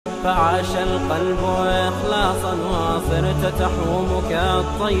فعاش القلب إخلاصا وصرت تحوم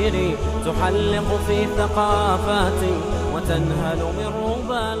كالطير تحلق في ثقافات وتنهل من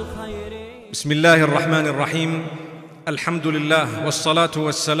ربى الخير. بسم الله الرحمن الرحيم. الحمد لله والصلاة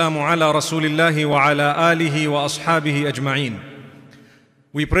والسلام على رسول الله وعلى آله وأصحابه أجمعين.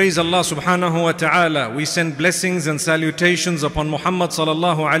 We praise Allah subhanahu wa ta'ala. We send blessings and salutations upon Muhammad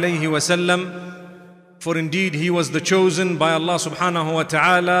sallallahu alayhi wa sallam. For indeed he was the chosen by Allah subhanahu wa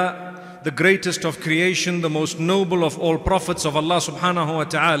ta'ala, the greatest of creation, the most noble of all prophets of Allah subhanahu wa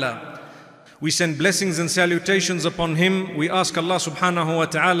ta'ala. We send blessings and salutations upon him. We ask Allah subhanahu wa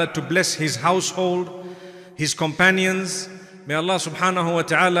ta'ala to bless his household, his companions. May Allah subhanahu wa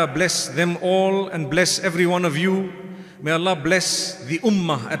ta'ala bless them all and bless every one of you. May Allah bless the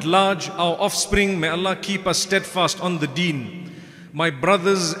ummah at large, our offspring. May Allah keep us steadfast on the deen. My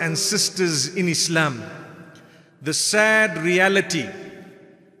brothers and sisters in Islam, the sad reality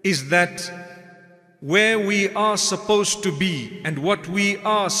is that where we are supposed to be and what we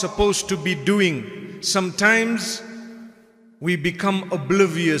are supposed to be doing, sometimes we become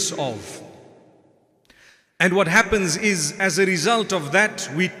oblivious of. And what happens is, as a result of that,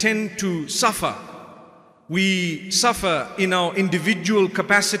 we tend to suffer. We suffer in our individual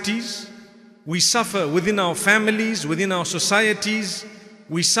capacities. We suffer within our families, within our societies.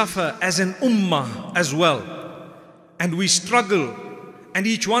 We suffer as an ummah as well. And we struggle. And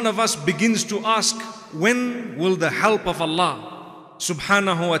each one of us begins to ask, when will the help of Allah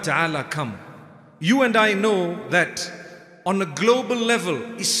subhanahu wa ta'ala come? You and I know that on a global level,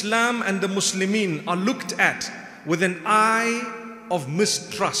 Islam and the Muslimin are looked at with an eye of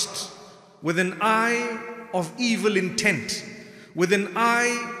mistrust, with an eye of evil intent, with an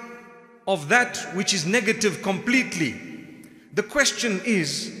eye of that which is negative completely. The question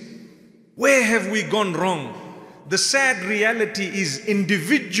is, where have we gone wrong? The sad reality is,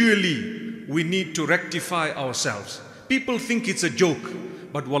 individually we need to rectify ourselves. People think it's a joke,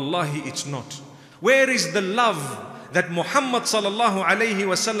 but wallahi it's not. Where is the love that Muhammad sallallahu alayhi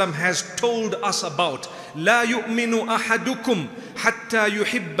wasallam has told us about? لا يؤمن أحدكم حتى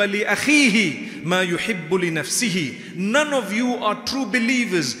يحب لأخيه ما يحب لنفسه. None of you are true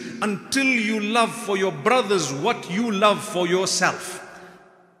believers until you love for your brothers what you love for yourself.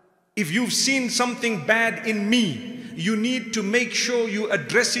 If you've seen something bad in me, you need to make sure you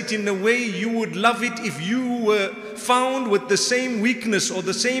address it in a way you would love it if you were found with the same weakness or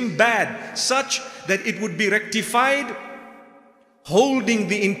the same bad, such that it would be rectified, holding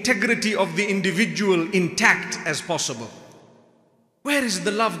the integrity of the individual intact as possible. Where is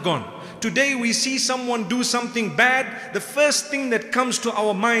the love gone? Today we see someone do something bad, the first thing that comes to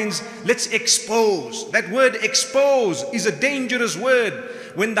our minds, let's expose. That word expose is a dangerous word.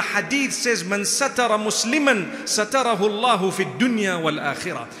 When the hadith says, Man satara musliman satarahu Allahu fi dunya wal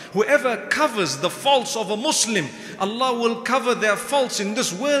akhirah. Whoever covers the faults of a Muslim, Allah will cover their faults in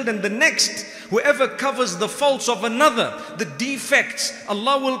this world and the next. Whoever covers the faults of another, the defects,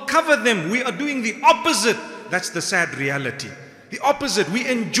 Allah will cover them. We are doing the opposite. That's the sad reality. The opposite. We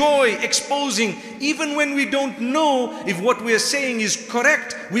enjoy exposing, even when we don't know if what we are saying is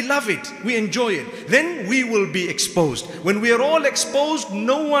correct. We love it. We enjoy it. Then we will be exposed. When we are all exposed,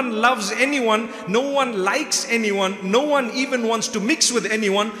 no one loves anyone. No one likes anyone. No one even wants to mix with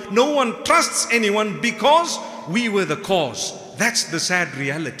anyone. No one trusts anyone because we were the cause. That's the sad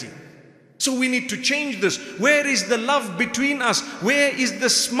reality. So we need to change this. Where is the love between us? Where is the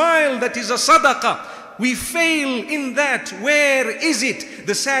smile that is a sadaqah? We fail in that. Where is it?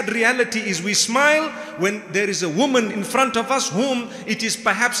 The sad reality is we smile when there is a woman in front of us whom it is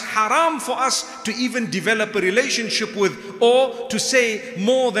perhaps haram for us to even develop a relationship with, or to say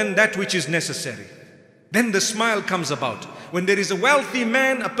more than that which is necessary. Then the smile comes about. When there is a wealthy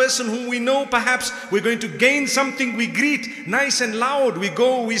man, a person whom we know perhaps we're going to gain something, we greet nice and loud. We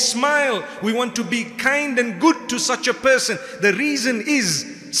go, we smile. We want to be kind and good to such a person. The reason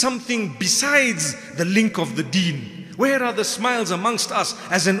is something besides the link of the deen. Where are the smiles amongst us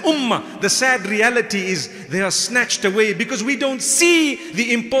as an ummah? The sad reality is they are snatched away because we don't see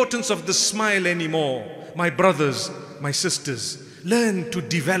the importance of the smile anymore. My brothers, my sisters, learn to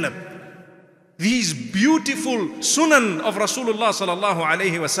develop these beautiful sunan of Rasulullah sallallahu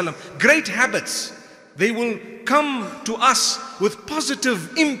alayhi wasallam, great habits. They will come to us with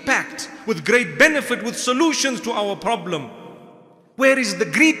positive impact, with great benefit, with solutions to our problem. Where is the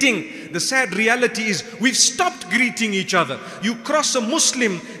greeting? The sad reality is we've stopped greeting each other. You cross a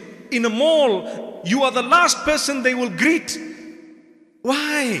Muslim in a mall, you are the last person they will greet.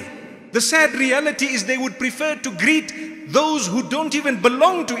 Why? The sad reality is they would prefer to greet those who don't even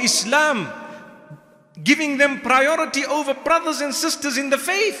belong to Islam. giving them priority over brothers and sisters in the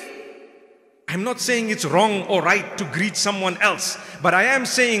faith. I'm not saying it's wrong or right to greet someone else, but I am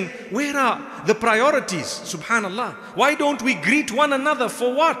saying, where are the priorities? Subhanallah. Why don't we greet one another?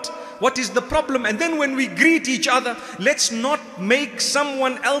 For what? What is the problem? And then when we greet each other, let's not make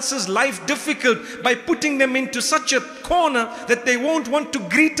someone else's life difficult by putting them into such a corner that they won't want to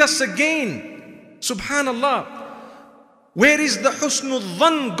greet us again. Subhanallah. Where is the husnul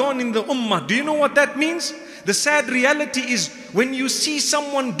dhan gone in the ummah? Do you know what that means? The sad reality is when you see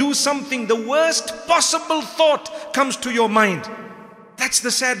someone do something, the worst possible thought comes to your mind. That's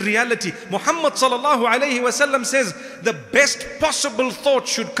the sad reality. Muhammad sallallahu alayhi wasallam says the best possible thought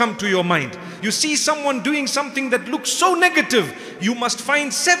should come to your mind. You see someone doing something that looks so negative, you must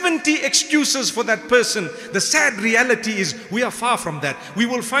find 70 excuses for that person. The sad reality is we are far from that. We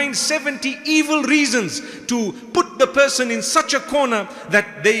will find 70 evil reasons to put the person in such a corner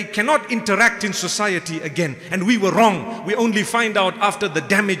that they cannot interact in society again. And we were wrong. We only find out after the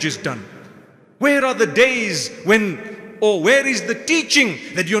damage is done. Where are the days when, or where is the teaching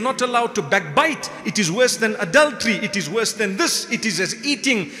that you're not allowed to backbite? It is worse than adultery. It is worse than this. It is as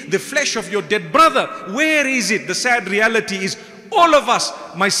eating the flesh of your dead brother. Where is it? The sad reality is all of us,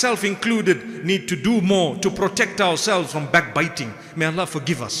 myself included, need to do more to protect ourselves from backbiting. May Allah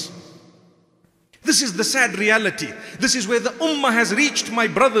forgive us. This is the sad reality. This is where the ummah has reached, my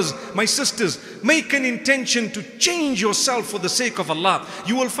brothers, my sisters. Make an intention to change yourself for the sake of Allah.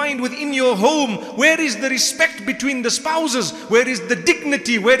 You will find within your home, where is the respect between the spouses? Where is the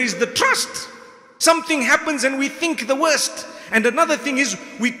dignity? Where is the trust? Something happens and we think the worst. And another thing is,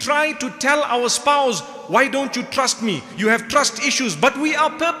 we try to tell our spouse, why don't you trust me? You have trust issues, but we are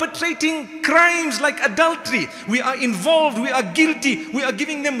perpetrating crimes like adultery. We are involved, we are guilty, we are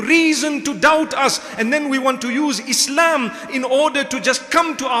giving them reason to doubt us. And then we want to use Islam in order to just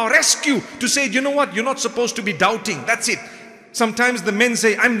come to our rescue, to say, you know what, you're not supposed to be doubting, that's it. Sometimes the men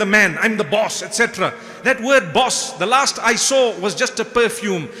say, I'm the man, I'm the boss, etc. That word boss, the last I saw was just a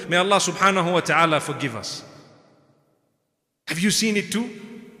perfume. May Allah subhanahu wa ta'ala forgive us. Have you seen it too?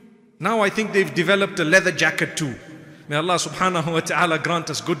 Now I think they've developed a leather jacket too. May Allah subhanahu wa ta'ala grant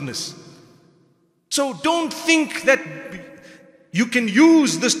us goodness. So don't think that you can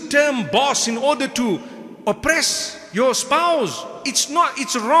use this term boss in order to oppress your spouse. It's not,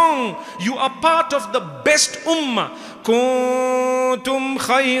 it's wrong. You are part of the best ummah. كنتم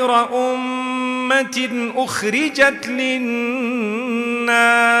خير أمة أخرجت للناس.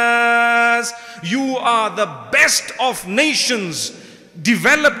 You are the best of nations,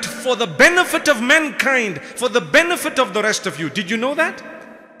 developed for the benefit of mankind, for the benefit of the rest of you. Did you know that?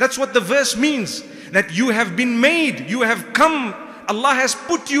 That's what the verse means. That you have been made, you have come, Allah has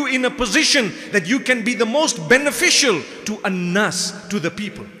put you in a position that you can be the most beneficial to an-nas, to the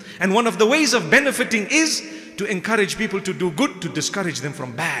people. And one of the ways of benefiting is to encourage people to do good, to discourage them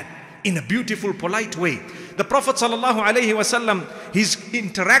from bad, in a beautiful, polite way. The Prophet ﷺ, his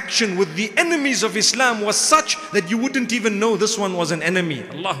interaction with the enemies of Islam was such that you wouldn't even know this one was an enemy.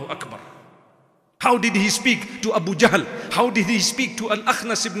 Allahu Akbar. How did he speak to Abu Jahl? How did he speak to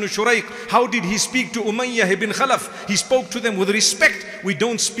Al-Akhnas ibn Shuraiq? How did he speak to Umayyah ibn Khalaf? He spoke to them with respect. We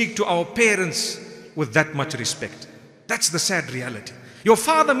don't speak to our parents with that much respect. That's the sad reality. Your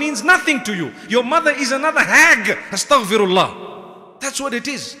father means nothing to you. Your mother is another hag. Astaghfirullah. That's what it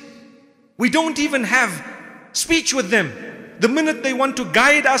is. We don't even have speech with them. The minute they want to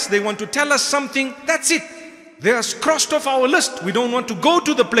guide us, they want to tell us something, that's it. They are crossed off our list. We don't want to go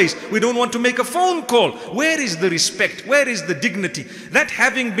to the place. We don't want to make a phone call. Where is the respect? Where is the dignity? That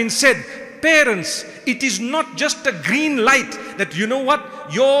having been said, parents, it is not just a green light that, you know what,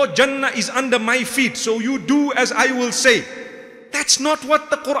 your Jannah is under my feet, so you do as I will say. That's not what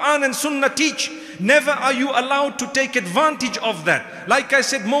the Quran and Sunnah teach. Never are you allowed to take advantage of that. Like I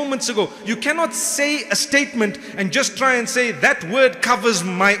said moments ago, you cannot say a statement and just try and say that word covers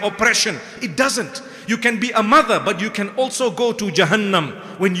my oppression. It doesn't. You can be a mother, but you can also go to Jahannam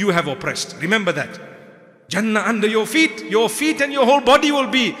when you have oppressed. Remember that. Jannah under your feet and your whole body will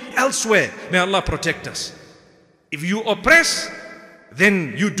be elsewhere. May Allah protect us. If you oppress,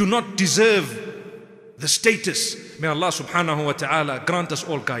 then you do not deserve the status. May Allah subhanahu wa ta'ala grant us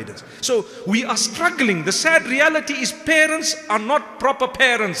all guidance. So we are struggling. The sad reality is parents are not proper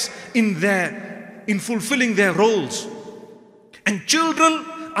parents in fulfilling their roles. And children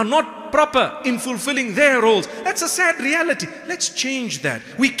are not proper in fulfilling their roles. That's a sad reality. Let's change that.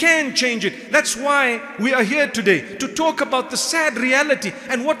 We can change it. That's why we are here today, to talk about the sad reality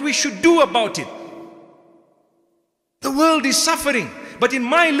and what we should do about it. The world is suffering. But in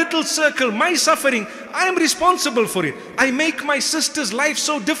my little circle, my suffering, I am responsible for it. I make my sister's life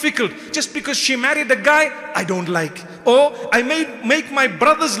so difficult just because she married a guy I don't like. Or I make my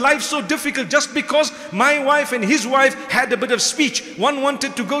brother's life so difficult just because my wife and his wife had a bit of speech. One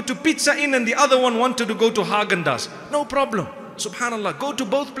wanted to go to Pizza Inn and the other one wanted to go to Haagen-Dazs. No problem. Subhanallah, go to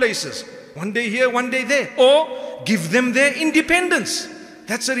both places. One day here, one day there. Or give them their independence.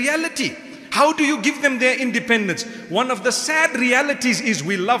 That's a reality. How do you give them their independence? One of the sad realities is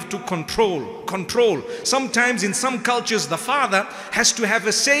we love to control. Sometimes in some cultures, the father has to have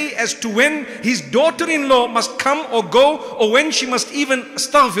a say as to when his daughter-in-law must come or go, or when she must even,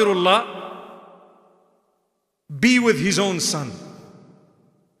 astaghfirullah, be with his own son.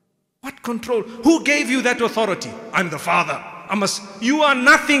 What control? Who gave you that authority? I'm the father. You are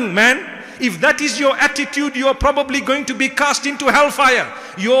nothing, man. If that is your attitude, you are probably going to be cast into hellfire.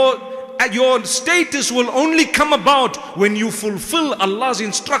 Your status will only come about when you fulfill Allah's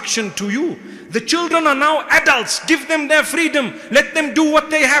instruction to you. The children are now adults. Give them their freedom. Let them do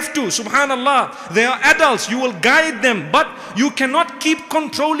what they have to. Subhanallah. They are adults. You will guide them. But you cannot keep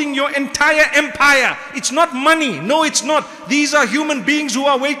controlling your entire empire. It's not money. No, it's not. These are human beings who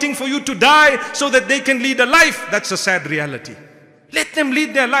are waiting for you to die so that they can lead a life. That's a sad reality. Let them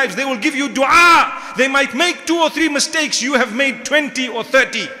lead their lives. They will give you dua. They might make 2 or 3 mistakes. You have made 20 or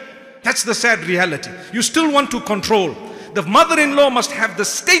 30. That's the sad reality. You still want to control. The mother-in-law must have the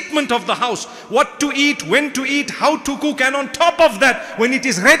statement of the house. What to eat, when to eat, how to cook. And on top of that, when it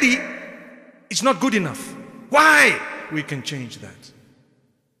is ready, it's not good enough. Why? We can change that.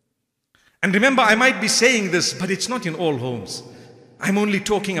 And remember, I might be saying this, but it's not in all homes. I'm only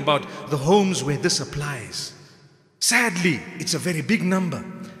talking about the homes where this applies. Sadly, it's a very big number.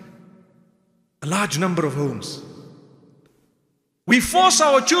 A large number of homes. We force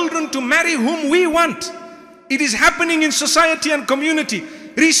our children to marry whom we want. It is happening in society and community.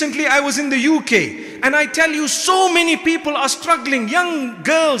 Recently I was in the UK and I tell you, so many people are struggling. Young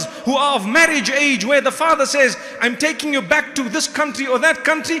girls who are of marriage age, where the father says, I'm taking you back to this country or that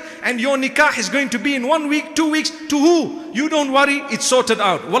country and your nikah is going to be in 1 week, 2 weeks. To who? You don't worry, it's sorted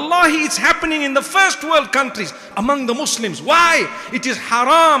out. Wallahi, it's happening in the first world countries among the Muslims. Why? It is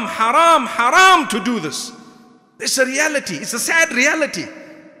haram, haram, haram to do this. It's a reality. It's a sad reality.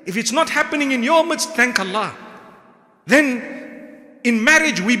 If it's not happening in your midst, thank Allah. Then in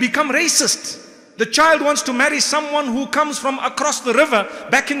marriage we become racist. The child wants to marry someone who comes from across the river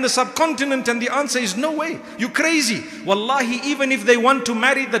back in the subcontinent, and the answer is no way. You crazy. Wallahi, even if they want to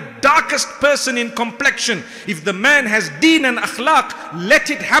marry the darkest person in complexion, if the man has deen and akhlaq, let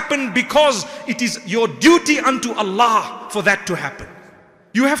it happen, because it is your duty unto Allah for that to happen.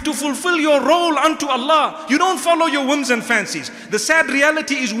 You have to fulfill your role unto Allah. You don't follow your whims and fancies. The sad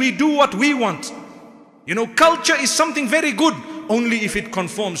reality is we do what we want. You know, culture is something very good only if it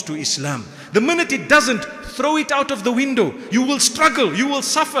conforms to Islam. The minute it doesn't, throw it out of the window. You will struggle, you will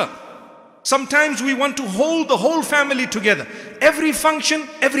suffer. Sometimes we want to hold the whole family together. Every function,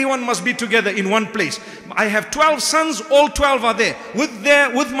 everyone must be together in one place. I have 12 sons, all 12 are there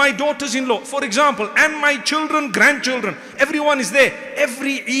with my daughters-in-law, for example, and my children, grandchildren. Everyone is there.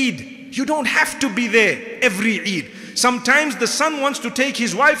 Every Eid. You don't have to be there every Eid. Sometimes the son wants to take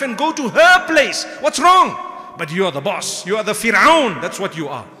his wife and go to her place. What's wrong? But you are the boss. You are the Fir'aun. That's what you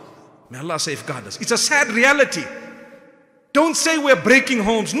are. May Allah safeguard us. It's a sad reality. Don't say we're breaking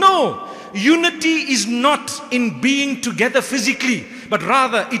homes. No. Unity is not in being together physically, but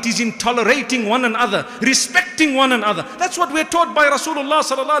rather it is in tolerating one another, respecting one another. That's what we're taught by Rasulullah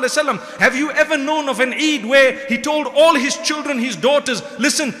sallallahu alaihi wasallam. Have you ever known of an Eid where he told all his children, his daughters,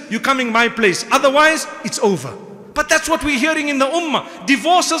 listen, you're coming my place, otherwise it's over? But that's what we're hearing in the ummah.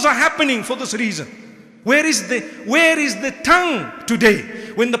 Divorces are happening for this reason. Where is the tongue today?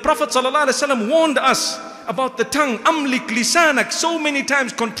 When the Prophet sallallahu alaihi wasallam warned us about the tongue, amlik lisanak, so many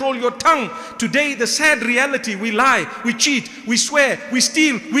times, control your tongue. Today the sad reality, we lie, we cheat, we swear, we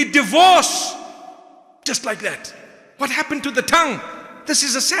steal, we divorce, just like that. What happened to the tongue? This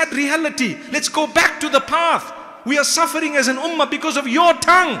is a sad reality. Let's go back to the path. We are suffering as an ummah because of your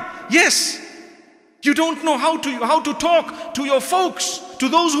tongue. Yes, you don't know how to talk to your folks, to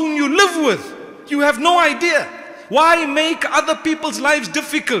those whom you live with. You have no idea. Why make other people's lives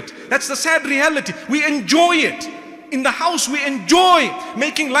difficult? That's the sad reality. We enjoy it. In the house we enjoy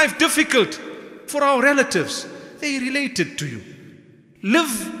making life difficult for our relatives. They related to you.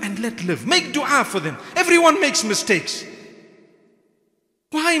 Live and let live. Make dua for them. Everyone makes mistakes.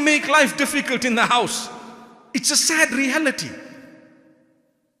 Why make life difficult in the house? It's a sad reality.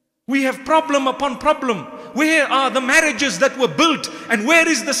 We have problem upon problem. Where are the marriages that were built, and where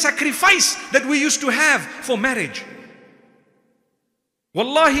is the sacrifice that we used to have for marriage?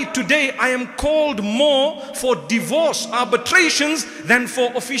 Wallahi, today I am called more for divorce arbitrations than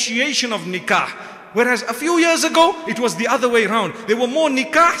for officiation of nikah. Whereas a few years ago, it was the other way around. There were more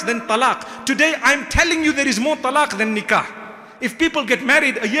nikahs than talaq. Today, I'm telling you there is more talaq than nikah. If people get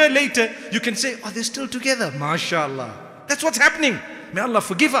married a year later, you can say, oh, they're still together. MashaAllah. That's what's happening. May Allah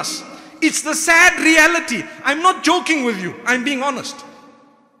forgive us. It's the sad reality. I'm not joking with you. I'm being honest.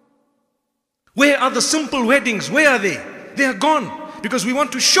 Where are the simple weddings? Where are they? They are gone. Because we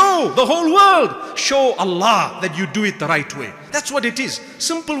want to show the whole world, show Allah that you do it the right way. That's what it is.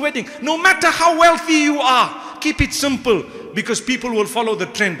 Simple wedding. No matter how wealthy you are, keep it simple, because people will follow the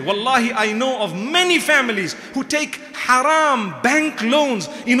trend. Wallahi, I know of many families who take haram bank loans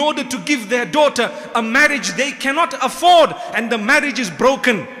in order to give their daughter a marriage they cannot afford, and the marriage is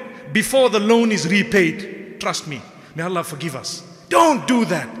broken before the loan is repaid. Trust me. May Allah forgive us. Don't do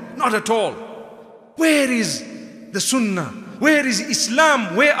that. Not at all. Where is the sunnah? Where is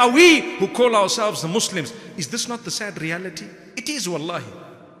Islam? Where are we who call ourselves the Muslims? Is this not the sad reality? It is, wallahi.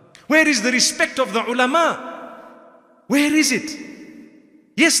 Where is the respect of the ulama? Where is it?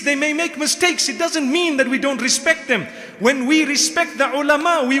 Yes, they may make mistakes. It doesn't mean that we don't respect them. When we respect the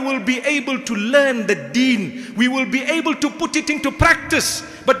ulama, we will be able to learn the deen. We will be able to put it into practice.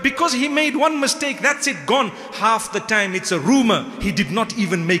 But because he made one mistake, that's it, gone. Half the time it's a rumor. He did not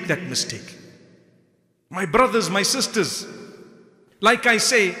even make that mistake. My brothers, my sisters, like I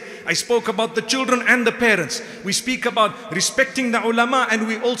say, I spoke about the children and the parents. We speak about respecting the ulama, and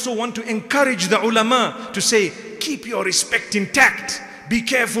we also want to encourage the ulama to say, keep your respect intact. Be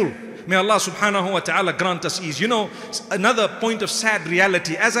careful. May Allah subhanahu wa ta'ala grant us ease. You know, another point of sad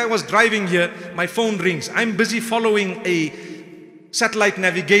reality. As I was driving here, my phone rings. I'm busy following a satellite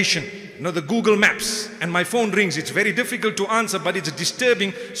navigation, you know, the Google Maps, and my phone rings. It's very difficult to answer, but it's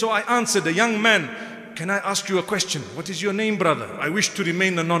disturbing. So I answered. A young man, can I ask you a question? What is your name, brother? I wish to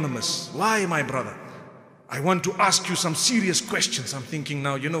remain anonymous. Why, my brother? I want to ask you some serious questions. I'm thinking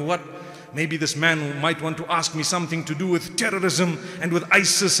now, you know what? Maybe this man might want to ask me something to do with terrorism and with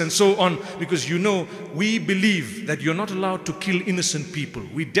ISIS and so on. Because you know, we believe that you're not allowed to kill innocent people.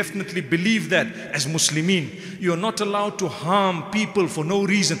 We definitely believe that as Muslimin. You're not allowed to harm people for no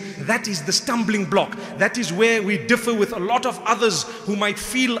reason. That is the stumbling block. That is where we differ with a lot of others who might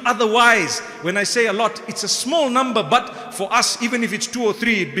feel otherwise. When I say a lot, it's a small number, but for us, even if it's 2 or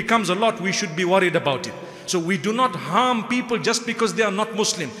 3, it becomes a lot. We should be worried about it. So we do not harm people just because they are not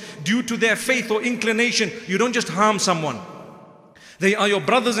Muslim. Due to their faith or inclination, you don't just harm someone. They are your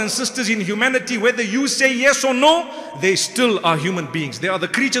brothers and sisters in humanity. Whether you say yes or no, they still are human beings. They are the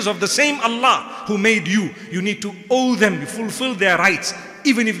creatures of the same Allah who made you. You need to owe them, fulfill their rights,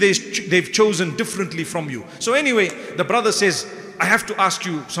 even if they've chosen differently from you. So anyway, the brother says, I have to ask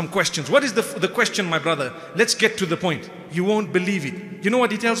you some questions. What is the question, my brother? Let's get to the point. You won't believe it. You know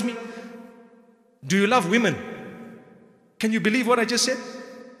what he tells me? Do you love women? Can you believe what I just said?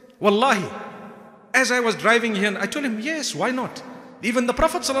 Wallahi, as I was driving here, I told him, yes, why not? Even the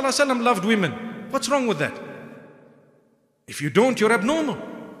Prophet ﷺ loved women. What's wrong with that? If you don't, you're abnormal.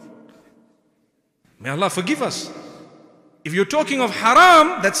 May Allah forgive us. If you're talking of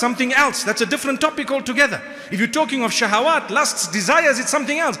haram, that's something else. That's a different topic altogether. If you're talking of shahawat, lusts, desires, it's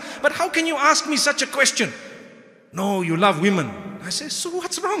something else. But how can you ask me such a question? No, you love women. I say, so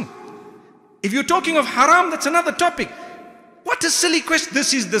what's wrong? If you're talking of haram, that's another topic. What a silly question.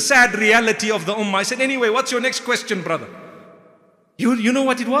 This is the sad reality of the ummah. I said, anyway, what's your next question, brother? You know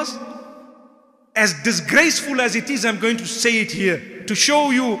what it was? As disgraceful as it is, I'm going to say it here to show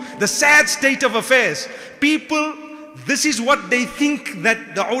you the sad state of affairs. People, this is what they think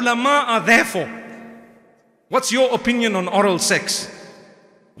that the ulama are there for. What's your opinion on oral sex?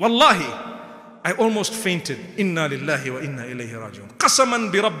 Wallahi, I almost fainted. Inna lillahi wa inna ilayhi raji'un.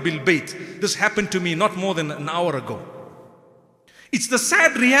 Qasaman bi rabbil bayt. This happened to me not more than an hour ago. It's the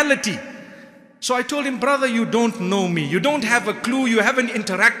sad reality. So I told him, brother, you don't know me. You don't have a clue. You haven't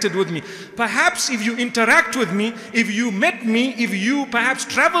interacted with me. Perhaps if you interact with me, if you met me, if you perhaps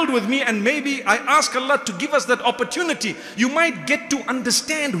traveled with me, and maybe I ask Allah to give us that opportunity, you might get to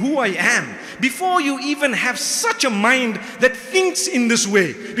understand who I am before you even have such a mind that thinks in this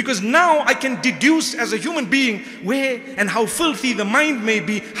way. Because now I can deduce as a human being where and how filthy the mind may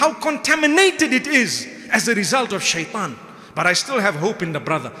be, how contaminated it is as a result of shaitan. But I still have hope in the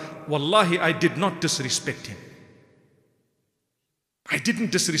brother. Wallahi, I did not disrespect him. I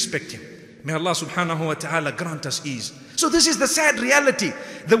didn't disrespect him. May Allah subhanahu wa ta'ala grant us ease. So this is the sad reality.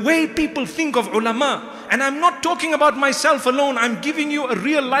 The way people think of ulama. And I'm not talking about myself alone. I'm giving you a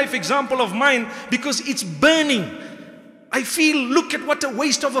real life example of mine because it's burning. I feel, look at what a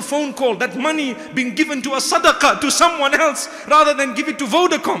waste of a phone call. That money being given to a sadaqah, to someone else, rather than give it to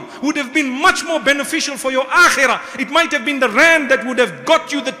Vodacom, would have been much more beneficial for your akhirah. It might have been the rand that would have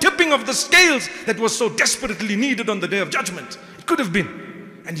got you the tipping of the scales that was so desperately needed on the Day of Judgment. It could have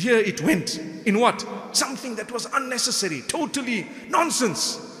been. And here it went. In what? Something that was unnecessary, totally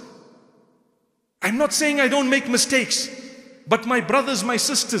nonsense. I'm not saying I don't make mistakes, but my brothers, my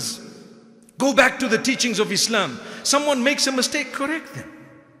sisters, go back to the teachings of Islam. Someone makes a mistake, correct them.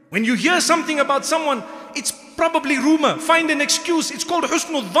 When you hear something about someone, it's probably rumor. Find an excuse. It's called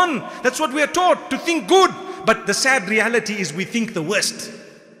husnul dhann. That's what we are taught, to think good. But the sad reality is we think the worst.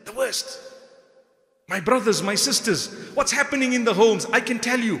 The worst. My brothers, my sisters, what's happening in the homes? I can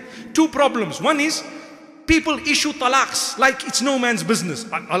tell you two problems. One is people issue talaqs like it's no man's business.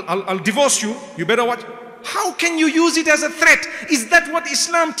 I'll divorce you. You better watch. How can you use it as a threat? Is that what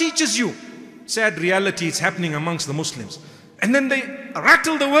Islam teaches you? Sad reality, it's happening amongst the Muslims. And then they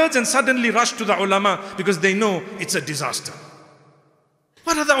rattle the words and suddenly rush to the ulama because they know it's a disaster.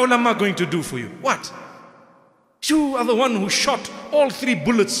 What are the ulama going to do for you? What? You are the one who shot all 3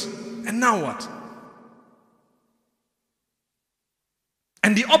 bullets. And now what?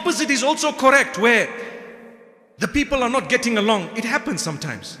 And the opposite is also correct, where the people are not getting along. It happens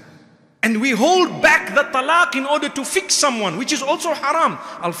sometimes. And we hold back the talaq in order to fix someone, which is also haram.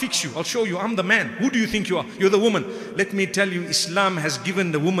 I'll fix you. I'll show you. I'm the man. Who do you think you are? You're the woman. Let me tell you, Islam has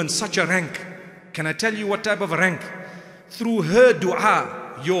given the woman such a rank. Can I tell you what type of a rank? Through her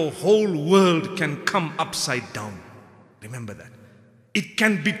dua, your whole world can come upside down. Remember that. It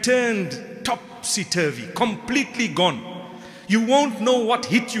can be turned topsy-turvy, completely gone. You won't know what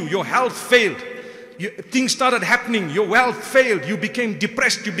hit you. Your health failed. Things started happening, your wealth failed, you became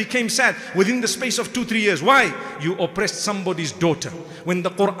depressed, you became sad within the space of 2-3 years. Why? You oppressed somebody's daughter. When the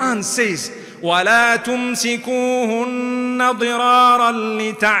Quran says, وَلَا تُمْسِكُوهُنَّ ضِرَارًا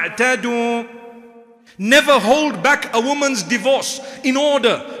لِتَعْتَدُوا, never hold back a woman's divorce in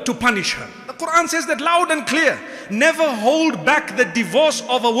order to punish her. The Quran says that loud and clear. Never hold back the divorce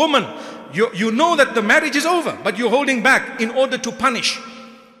of a woman. You know that the marriage is over, but you're holding back in order to punish,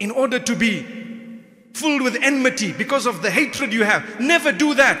 in order to be filled with enmity because of the hatred you have. Never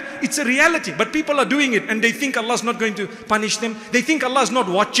do that. It's a reality. But people are doing it and they think Allah's not going to punish them. They think Allah's not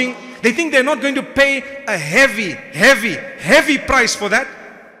watching. They think they're not going to pay a heavy price for that.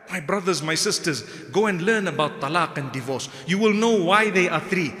 My brothers, my sisters, go and learn about talaq and divorce. You will know why they are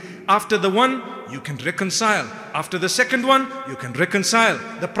 3. After the one, you can reconcile. After the second one, you can reconcile.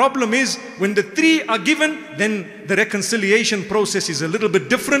 The problem is, when the 3 are given, then the reconciliation process is a little bit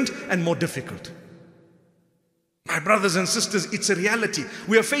different and more difficult. My brothers and sisters, it's a reality.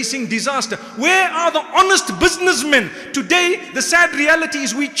 We are facing disaster. Where are the honest businessmen? Today, the sad reality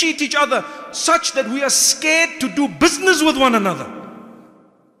is we cheat each other such that we are scared to do business with one another.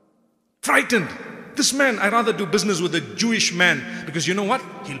 Frightened. This man, I rather do business with a Jewish man because you know what?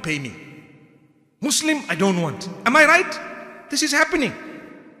 He'll pay me. Muslim, I don't want. Am I right? This is happening.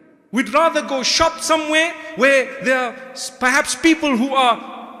 We'd rather go shop somewhere where there are perhaps people who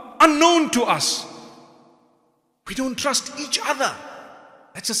are unknown to us. We don't trust each other.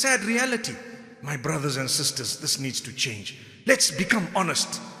 That's a sad reality. My brothers and sisters, this needs to change. Let's become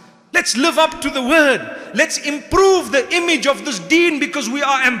honest. Let's live up to the word. Let's improve the image of this deen because we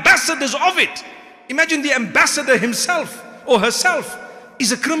are ambassadors of it. Imagine the ambassador himself or herself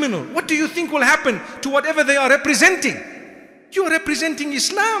is a criminal. What do you think will happen to whatever they are representing? You are representing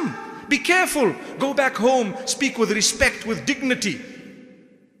Islam. Be careful. Go back home. Speak with respect, with dignity.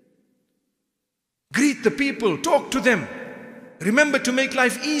 Greet the people, talk to them. Remember to make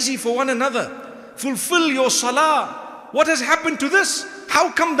life easy for one another. Fulfill your salah. What has happened to this? How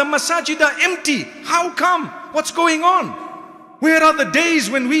come the masajid are empty? How come? What's going on? Where are the days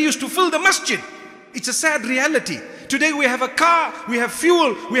when we used to fill the masjid? It's a sad reality. Today we have a car, we have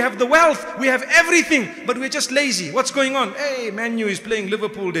fuel, we have the wealth, we have everything, but we're just lazy. What's going on? Hey, Man U is playing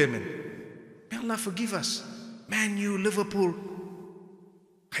Liverpool there, man. May Allah forgive us. Man U, Liverpool.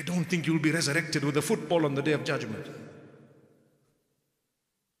 I don't think you'll be resurrected with a football on the Day of Judgment.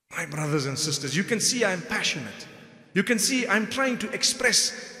 My brothers and sisters, you can see I'm passionate. You can see I'm trying to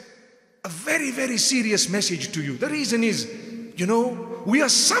express a very serious message to you. The reason is, you know, we are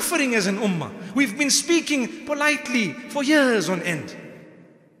suffering as an ummah. We've been speaking politely for years on end.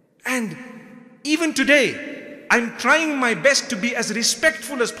 And even today, I'm trying my best to be as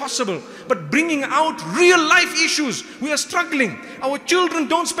respectful as possible, but bringing out real life issues. We are struggling. Our children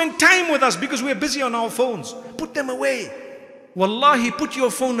don't spend time with us because we are busy on our phones. Put them away. Wallahi, put your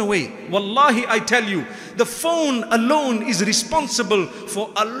phone away. Wallahi, I tell you, the phone alone is responsible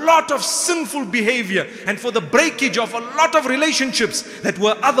for a lot of sinful behavior and for the breakage of a lot of relationships that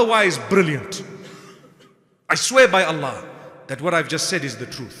were otherwise brilliant. I swear by Allah that what I've just said is the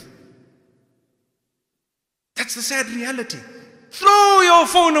truth. That's the sad reality. Throw your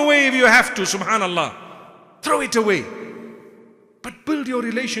phone away if you have to, subhanallah. Throw it away. But build your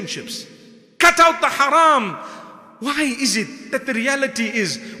relationships. Cut out the haram. Why is it that the reality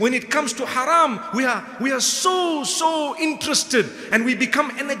is when it comes to haram, we are so interested and we become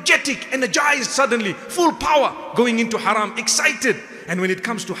energetic, energized suddenly, full power going into haram, excited. And when it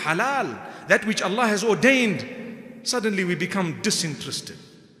comes to halal, that which Allah has ordained, suddenly we become disinterested.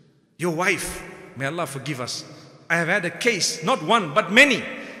 Your wife, may Allah forgive us. I have had a case, not one, but many,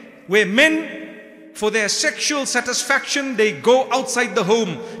 where men, for their sexual satisfaction, they go outside the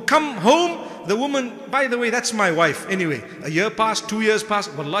home, come home. The woman, by the way, that's my wife anyway. A year passed, 2 years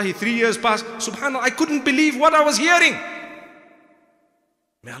passed, wallahi 3 years passed. Subhanallah, I couldn't believe what I was hearing.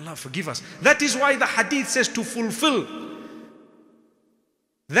 May Allah forgive us. That is why the hadith says to fulfill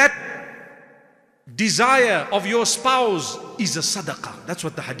that desire of your spouse is a sadaqah. That's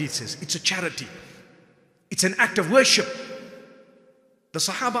what the hadith says. It's a charity. It's an act of worship. The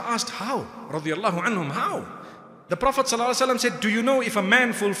Sahaba asked, how? Radiallahu anhum, how? The Prophet ﷺ said, do you know if a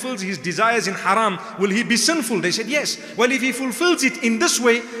man fulfills his desires in haram, will he be sinful? They said, yes. Well, if he fulfills it in this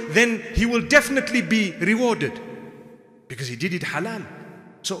way, then he will definitely be rewarded because he did it halal.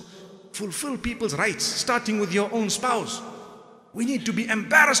 So fulfill people's rights, starting with your own spouse. We need to be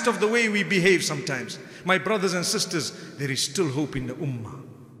embarrassed of the way we behave sometimes. My brothers and sisters, there is still hope in the ummah.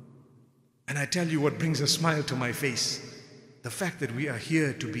 And I tell you what brings a smile to my face. The fact that we are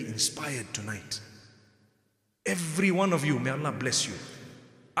here to be inspired tonight. Every one of you, may Allah bless you.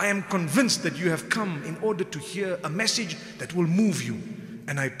 I am convinced that you have come in order to hear a message that will move you.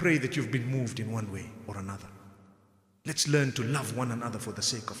 And I pray that you've been moved in one way or another. Let's learn to love one another for the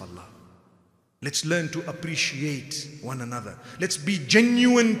sake of Allah. Let's learn to appreciate one another. Let's be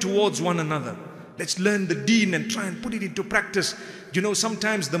genuine towards one another. Let's learn the deen and try and put it into practice. You know,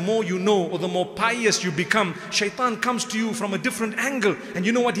 sometimes the more you know or the more pious you become, shaitan comes to you from a different angle. And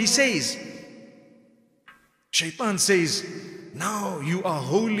you know what he says? Shaitan says, now you are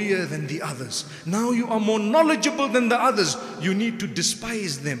holier than the others. Now you are more knowledgeable than the others. You need to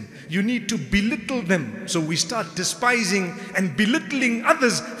despise them. You need to belittle them. So we start despising and belittling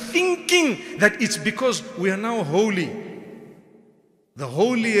others, thinking that it's because we are now holy. The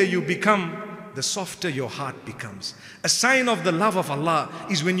holier you become, the softer your heart becomes. A sign of the love of Allah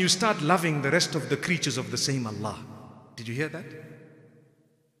is when you start loving the rest of the creatures of the same Allah. Did you hear that?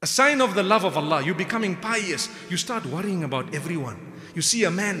 A sign of the love of Allah, you're becoming pious. You start worrying about everyone. You see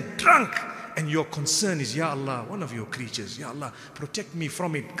a man drunk and your concern is, Ya Allah, one of your creatures, Ya Allah, protect me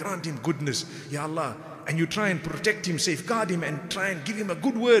from it, grant him goodness, Ya Allah. And you try and protect him, safeguard him and try and give him a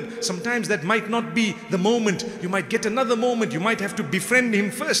good word. Sometimes that might not be the moment. You might get another moment. You might have to befriend him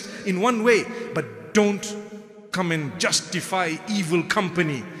first in one way. But don't come and justify evil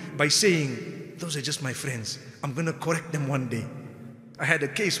company by saying, those are just my friends. I'm going to correct them one day. I had a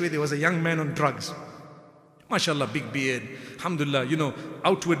case where there was a young man on drugs. MashaAllah, big beard. Alhamdulillah, you know,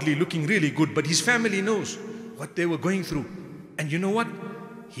 outwardly looking really good. But his family knows what they were going through. And you know what?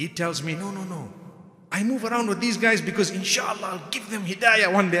 He tells me, no. I move around with these guys because inshallah I'll give them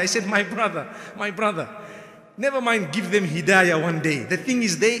hidayah one day. I said, my brother, never mind give them hidayah one day. The thing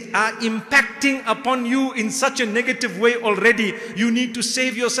is they are impacting upon you in such a negative way already. You need to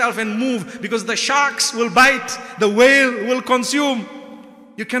save yourself and move because the sharks will bite, the whale will consume.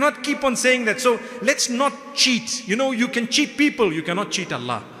 You cannot keep on saying that. So let's not cheat. You know, you can cheat people, you cannot cheat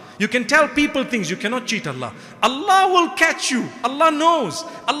Allah. You can tell people things, you cannot cheat Allah. Allah will catch you. Allah knows.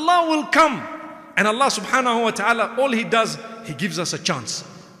 Allah will come. And Allah subhanahu wa ta'ala, all He does, He gives us a chance.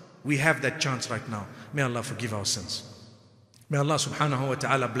 We have that chance right now. May Allah forgive our sins. May Allah subhanahu wa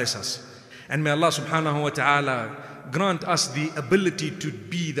ta'ala bless us. And may Allah subhanahu wa ta'ala grant us the ability to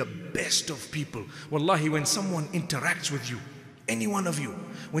be the best of people. Wallahi, when someone interacts with you, any one of you,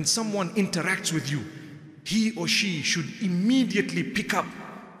 when someone interacts with you, he or she should immediately pick up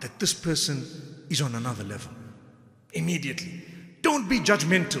that this person is on another level. Immediately. Don't be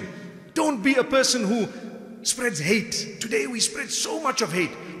judgmental. Don't be a person who spreads hate. Today we spread so much of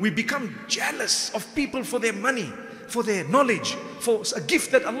hate. We become jealous of people for their money, for their knowledge, for a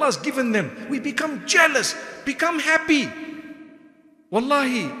gift that Allah has given them. We become jealous. Become happy.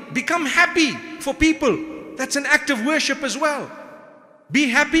 Wallahi, become happy for people. That's an act of worship as well. Be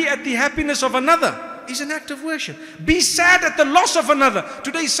happy at the happiness of another. is an act of worship. Be sad at the loss of another.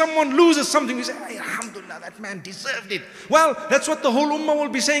 Today someone loses something, we say, hey, alhamdulillah, that man deserved it. Well, that's what the whole ummah will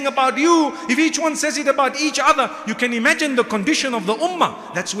be saying about you. If each one says it about each other, you can imagine the condition of the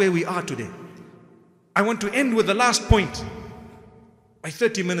ummah. That's where we are today. I want to end with the last point. My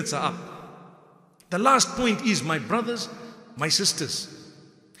 30 minutes are up. The last point is, my brothers, my sisters,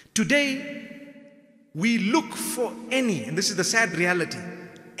 today we look for any, and this is the sad reality,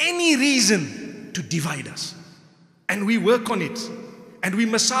 any reason to divide us. And we work on it, and we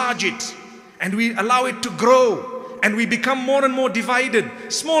massage it, and we allow it to grow, and we become more and more divided.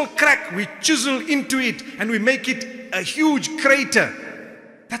 Small crack, we chisel into it, and we make it a huge crater.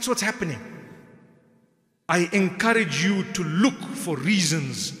 That's what's happening. I encourage you to look for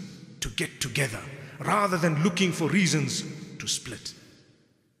reasons to get together, rather than looking for reasons to split.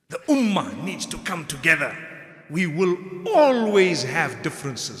 The ummah needs to come together. We will always have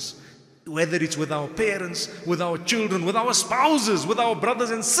differences, whether it's with our parents, with our children, with our spouses, with our brothers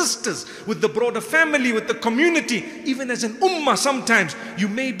and sisters, with the broader family, with the community. Even as an ummah, sometimes you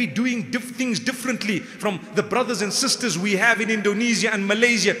may be doing things differently from the brothers and sisters we have in Indonesia and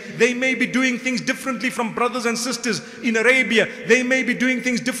Malaysia. They may be doing things differently from brothers and sisters in Arabia. They may be doing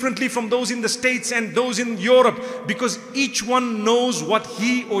things differently from those in the States and those in Europe, because each one knows what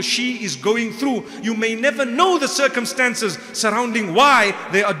he or she is going through. You may never know the circumstances surrounding why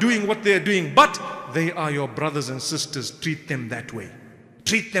they are doing what they are doing, but they are your brothers and sisters. Treat them that way.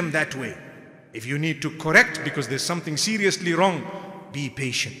 Treat them that way. If you need to correct because there's something seriously wrong, be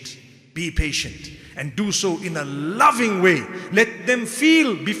patient. Be patient, and do so in a loving way. Let them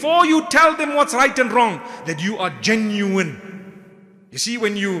feel, before you tell them what's right and wrong, that you are genuine. You see,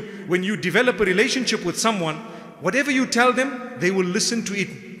 when you develop a relationship with someone, whatever you tell them, they will listen to it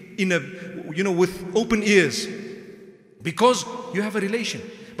in a with open ears, because you have a relation.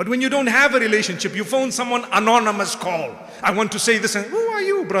 But when you don't have a relationship, you phone someone, anonymous call. I want to say this, and who are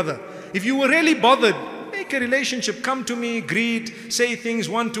you, brother? If you were really bothered, make a relationship, come to me, greet, say things,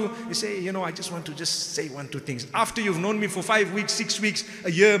 you say, I just want to say 1, 2 things. After you've known me for 5 weeks, 6 weeks,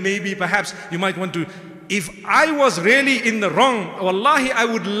 a year maybe, perhaps, you might want to. If I was really in the wrong, wallahi, I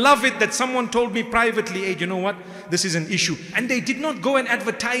would love it that someone told me privately, hey, you know what, this is an issue. And they did not go and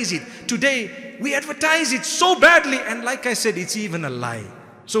advertise it. Today, we advertise it so badly, and like I said, it's even a lie.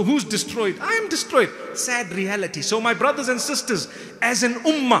 So who's destroyed? I am destroyed. Sad reality. So my brothers and sisters, as an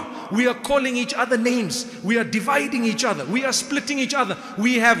ummah, we are calling each other names. We are dividing each other. We are splitting each other.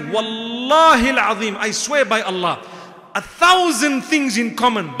 We have, wallahi al-azim, I swear by Allah, 1,000 things in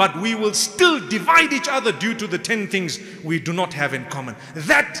common, but we will still divide each other due to the 10 things we do not have in common.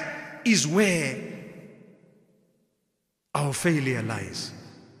 That is where our failure lies.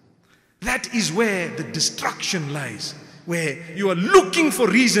 That is where the destruction lies, where you are looking for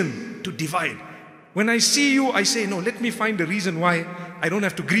reason to divide. When I see you, I say, no, let me find a reason why I don't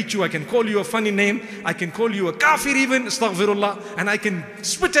have to greet you. I can call you a funny name. I can call you a kafir even, astaghfirullah, and I can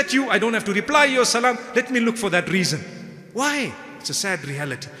spit at you. I don't have to reply your salam. Let me look for that reason. Why? It's a sad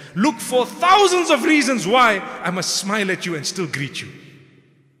reality. Look for thousands of reasons why I must smile at you and still greet you.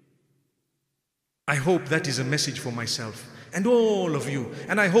 I hope that is a message for myself and all of you.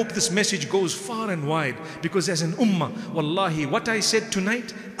 And I hope this message goes far and wide, because as an ummah, wallahi, what I said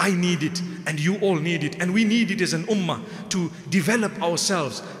tonight, I need it, and you all need it, and we need it as an ummah to develop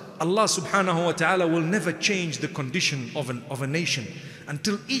ourselves. Allah subhanahu wa ta'ala will never change the condition of a nation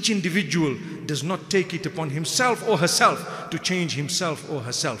until each individual does not take it upon himself or herself to change himself or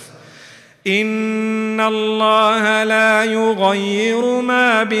herself. إن الله لا يغير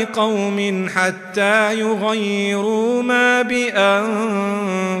ما بقوم حتى يغيروا ما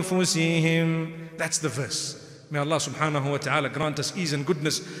بأنفسهم. That's the verse. May Allah subhanahu wa ta'ala grant us ease and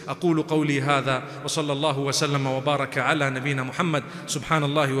goodness. أقول قولي هذا وصلى الله وسلم وبارك على نبينا محمد. سبحان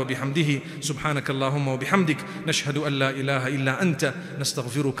الله وبحمده سبحانك اللهم وبحمدك نشهد أن لا إله إلا أنت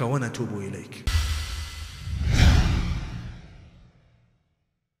نستغفرك ونتوب إليك.